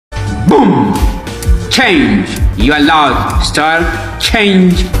Boom! Change your lifestyle,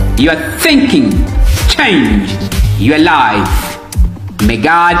 change your thinking, change your life. May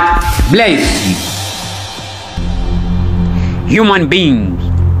God bless you. Human beings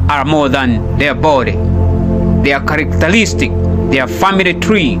are more than their body, their characteristic, their family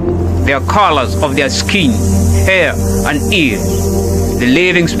tree, their colors of their skin, hair, and ears. The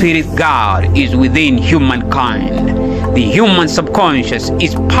living spirit God is within humankind. The human subconscious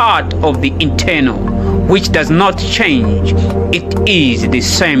is part of the internal, which does not change. It is the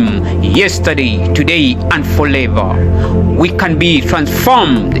same yesterday, today, and forever. We can be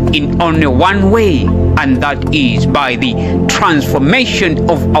transformed in only one way, and that is by the transformation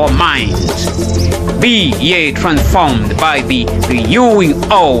of our minds. Be ye transformed by the renewing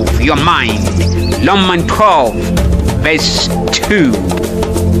of your mind. Romans 12, verse 2.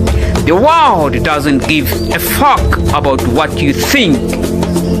 The world doesn't give a fuck about what you think.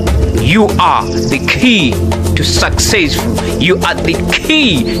 You are the key to success. You are the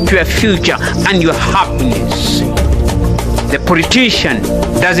key to your future and your happiness. The politician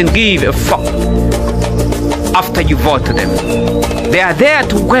doesn't give a fuck after you vote them. They are there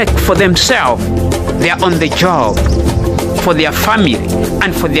to work for themselves. They are on the job for their family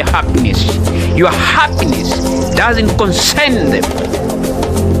and for their happiness. Your happiness doesn't concern them.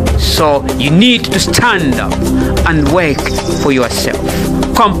 So you need to stand up and work for yourself.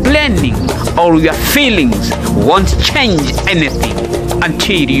 Complaining or your feelings won't change anything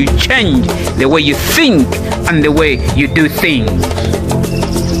until you change the way you think and the way you do things.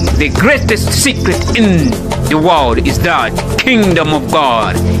 The greatest secret in the world is that kingdom of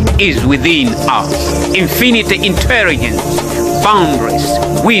God is within us. Infinite intelligence, boundless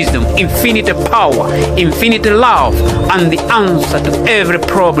wisdom, infinite power, infinite love, and the answer to every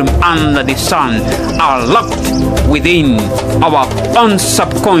problem under the sun are locked within our own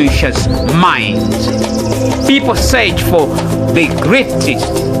subconscious minds. People search for the greatest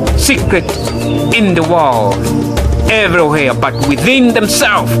secret in the world everywhere but within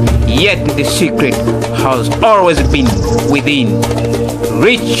themselves, yet the secret has always been within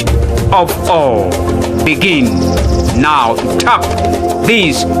reach of all. Begin now to tap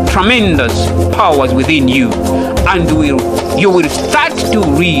these tremendous powers within you, and you will start to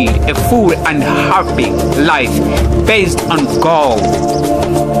lead a full and happy life based on God,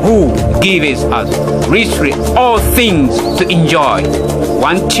 who gives us richly all things to enjoy.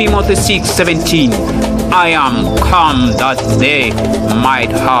 1 Timothy 6:17. I am come that they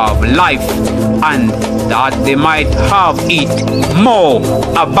might have life, and that they might have it more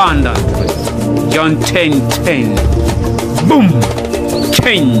abundantly. John 10:10. Boom!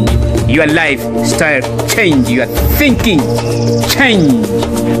 Change your lifestyle, change your thinking, change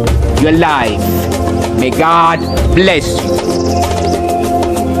your life. May God bless you.